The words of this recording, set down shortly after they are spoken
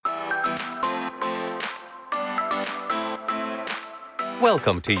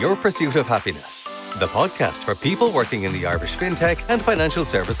Welcome to Your Pursuit of Happiness, the podcast for people working in the Irish fintech and financial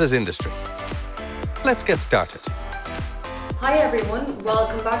services industry. Let's get started. Hi everyone,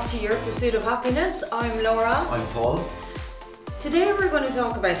 welcome back to Your Pursuit of Happiness. I'm Laura. I'm Paul. Today we're going to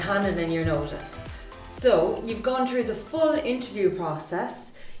talk about handing in your notice. So, you've gone through the full interview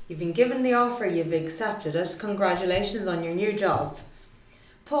process, you've been given the offer, you've accepted it. Congratulations on your new job.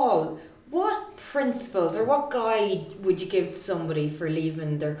 Paul, what principles or what guide would you give to somebody for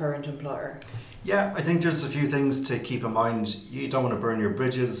leaving their current employer? Yeah, I think there's a few things to keep in mind. You don't want to burn your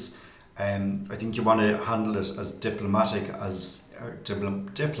bridges. I think you want to handle it as diplomatically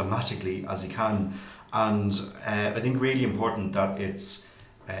as you can. And I think really important that it's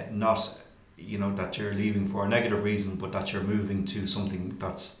not, that you're leaving for a negative reason, but that you're moving to something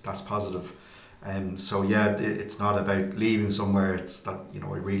that's positive. It's not about leaving somewhere. It's that,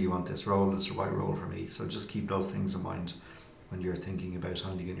 I really want this role. It's the right role for me. So just keep those things in mind when you're thinking about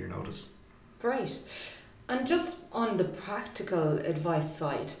handing in your notice. Great. And just on the practical advice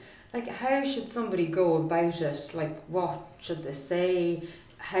side, how should somebody go about it? What should they say?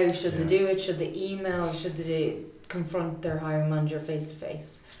 How should they do it? Should they email? Should they confront their hiring manager face to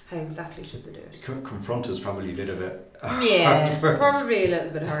face? How exactly should they do it? Confront is probably a bit of a probably a little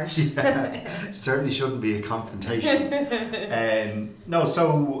bit harsh. Certainly shouldn't be a confrontation.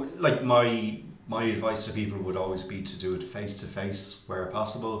 My advice to people would always be to do it face to face where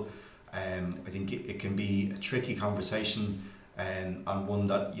possible. I think it can be a tricky conversation and one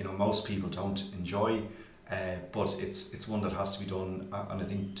that most people don't enjoy, but it's one that has to be done, and I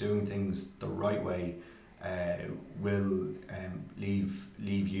think doing things the right way will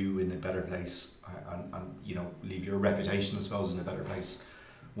leave you in a better place and leave your reputation, I suppose, in a better place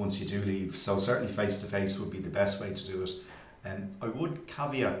once you do leave. So certainly face to face would be the best way to do it. And I would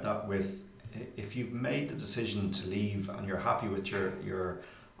caveat that with, if you've made the decision to leave and you're happy with your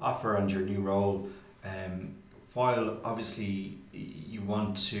offer and your new role, while obviously you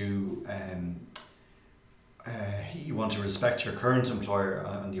want to respect your current employer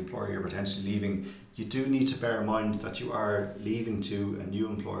and the employer you're potentially leaving, you do need to bear in mind that you are leaving to a new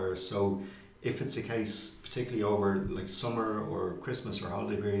employer. So if it's a case, particularly over summer or Christmas or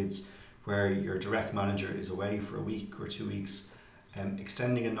holiday periods, where your direct manager is away for a week or 2 weeks,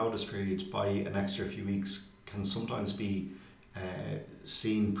 extending a notice period by an extra few weeks can sometimes be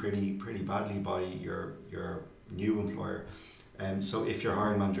seen pretty badly by your new employer. So if your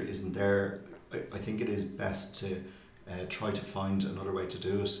hiring manager isn't there, I think it is best to try to find another way to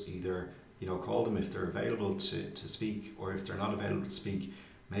do it. Either call them if they're available to speak, or if they're not available to speak,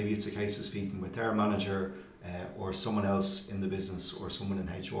 maybe it's a case of speaking with their manager or someone else in the business or someone in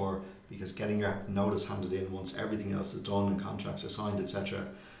HR, because getting your notice handed in once everything else is done and contracts are signed, etc.,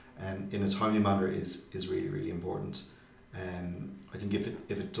 in a timely manner is really, really important. I think if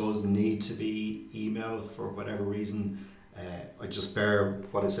it does need to be email for whatever reason, I just bear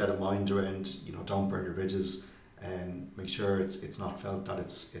what I said in mind around, don't burn your bridges, and make sure it's not felt that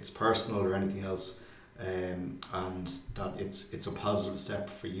it's personal or anything else, and that it's a positive step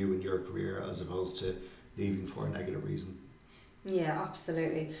for you in your career as opposed to leaving for a negative reason. Yeah,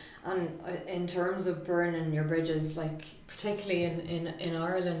 absolutely. And in terms of burning your bridges, particularly in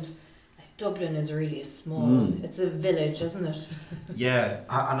Ireland, Dublin is really small. It's a village, isn't it? Yeah,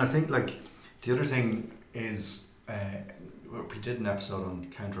 and I think the other thing is, we did an episode on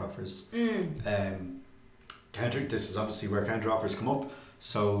counter-offers. This is obviously where counter-offers come up.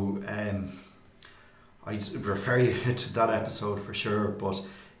 So I'd refer you to that episode for sure. But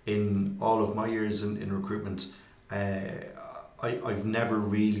in all of my years in recruitment, I've never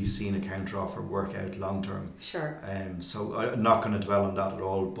really seen a counter-offer work out long-term. Sure. So I'm not going to dwell on that at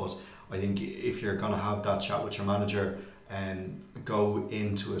all, but I think if you're going to have that chat with your manager, go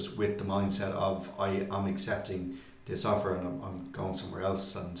into it with the mindset of, I am accepting this offer and I'm going somewhere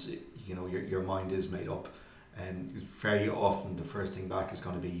else, and your mind is made up. And very often the first thing back is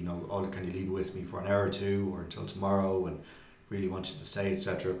going to be, can you leave it with me for an hour or two or until tomorrow, and really want you to stay,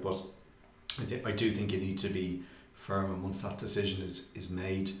 etc. But I do think you need to be firm, and once that decision is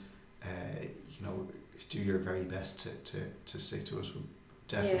made, do your very best to stick to it. Would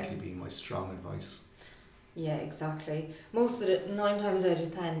definitely be my strong advice. Yeah, exactly. 9 times out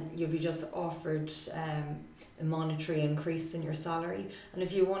of 10 you'll be just offered a monetary increase in your salary, and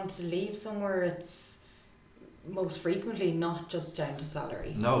if you want to leave somewhere, it's most frequently not just down to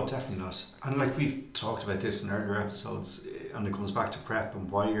salary. No, definitely not. And we've talked about this in earlier episodes, and it comes back to prep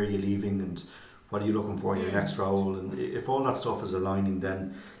and why are you leaving and what are you looking for in your next role, and if all that stuff is aligning,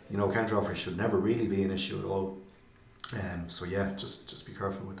 then counter offers should never really be an issue at all. Just be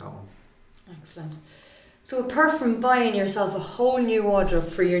careful with that one. Excellent. So apart from buying yourself a whole new wardrobe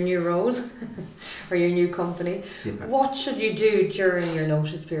for your new role or your new company, what should you do during your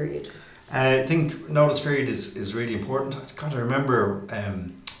notice period? I think notice period is really important. God, I remember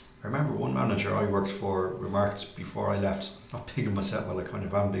one manager I worked for remarked before I left, not bigging myself, well I kind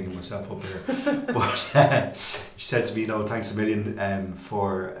of am bigging myself up here, but she said to me, thanks a million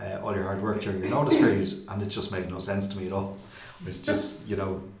for all your hard work during your notice period, and it just made no sense to me at all. It's just,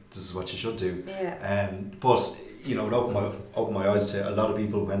 this is what you should do. Yeah. But, it opened my eyes to a lot of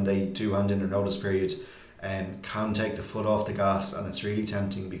people when they do hand in their notice period can take the foot off the gas, and it's really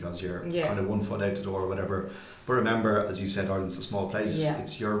tempting because you're kind of 1 foot out the door or whatever. But remember, as you said, Ireland's a small place. Yeah.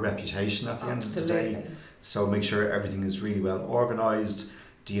 It's your reputation at the end of the day. So make sure everything is really well organised.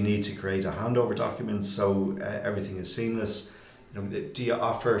 Do you need to create a handover document so everything is seamless? Do you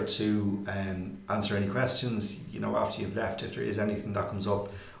offer to answer any questions, after you've left, if there is anything that comes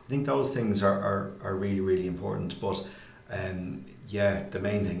up? I think those things are really, really important. But the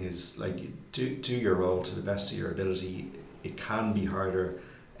main thing is do your role to the best of your ability. It can be harder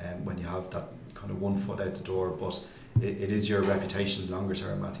when you have that kind of 1 foot out the door, but it is your reputation longer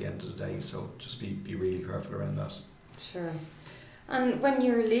term at the end of the day. So just be really careful around that. Sure. And when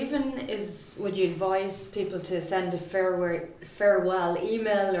you're leaving, would you advise people to send a farewell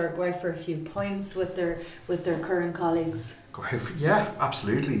email or go out for a few pints with their current colleagues? Yeah,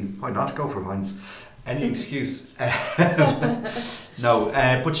 absolutely. Why not go for pints? Any excuse. No,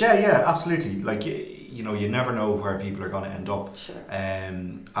 but yeah, absolutely. You never know where people are going to end up. Sure.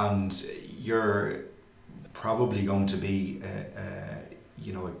 And you're probably going to be a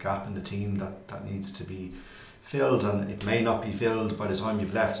gap in the team that needs to be filled, and it may not be filled by the time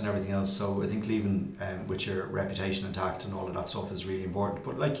you've left and everything else. So I think leaving with your reputation intact and all of that stuff is really important.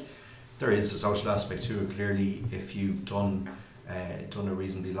 But there is a social aspect to it. Clearly, if you've done a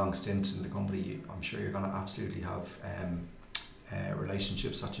reasonably long stint in the company, I'm sure you're going to absolutely have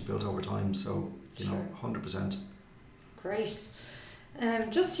relationships that you built over time. So 100%. Great.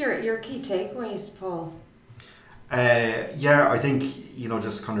 Just your key takeaways, Paul. I think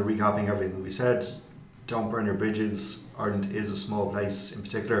just kind of recapping everything we said. Don't burn your bridges. Ireland is a small place in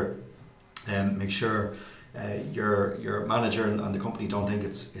particular. Make sure your manager and the company don't think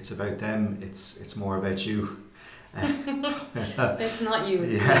it's about them. It's more about you. It's not you.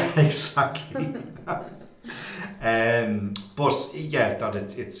 It's me. Exactly. That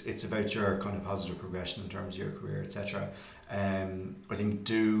it's about your kind of positive progression in terms of your career, etc. I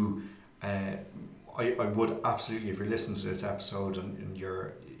think I would absolutely, if you're listening to this episode and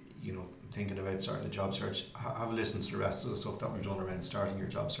you're thinking about starting a job search, have a listen to the rest of the stuff that we've done around starting your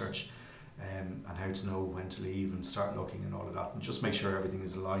job search, and how to know when to leave and start looking and all of that, and just make sure everything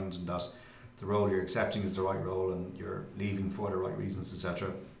is aligned and that the role you're accepting is the right role and you're leaving for the right reasons,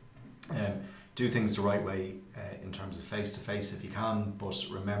 etc. Do things the right way in terms of face-to-face if you can, but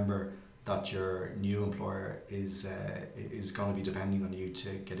remember that your new employer is going to be depending on you to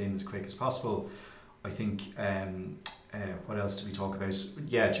get in as quick as possible. I think what else do we talk about?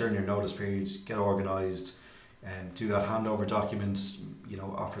 During your notice period, get organised, do that handover document,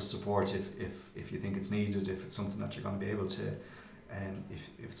 offer support if you think it's needed, if it's something that you're going to be able to if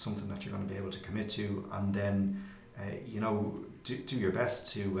it's something that you're going to be able to commit to, and then do your best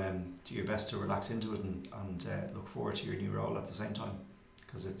to relax into it and look forward to your new role at the same time,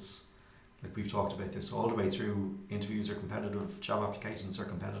 because it's like we've talked about this all the way through. Interviews are competitive, job applications are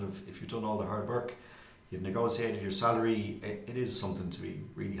competitive. If you've done all the hard work, you've negotiated your salary, it is something to be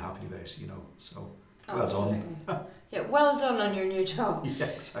really happy about, so well done. Yeah, well done on your new job. Yeah,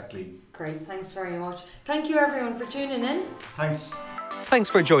 exactly. Great, thanks very much. Thank you everyone for tuning in. Thanks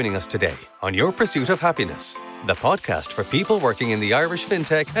for joining us today on Your Pursuit of Happiness, the podcast for people working in the Irish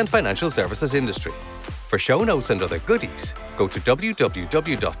fintech and financial services industry. For show notes and other goodies, go to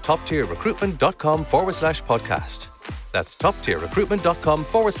www.toptierrecruitment.com/podcast. That's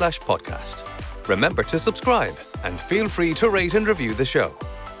toptierrecruitment.com/podcast. Remember to subscribe and feel free to rate and review the show.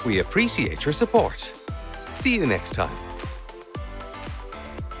 We appreciate your support. See you next time.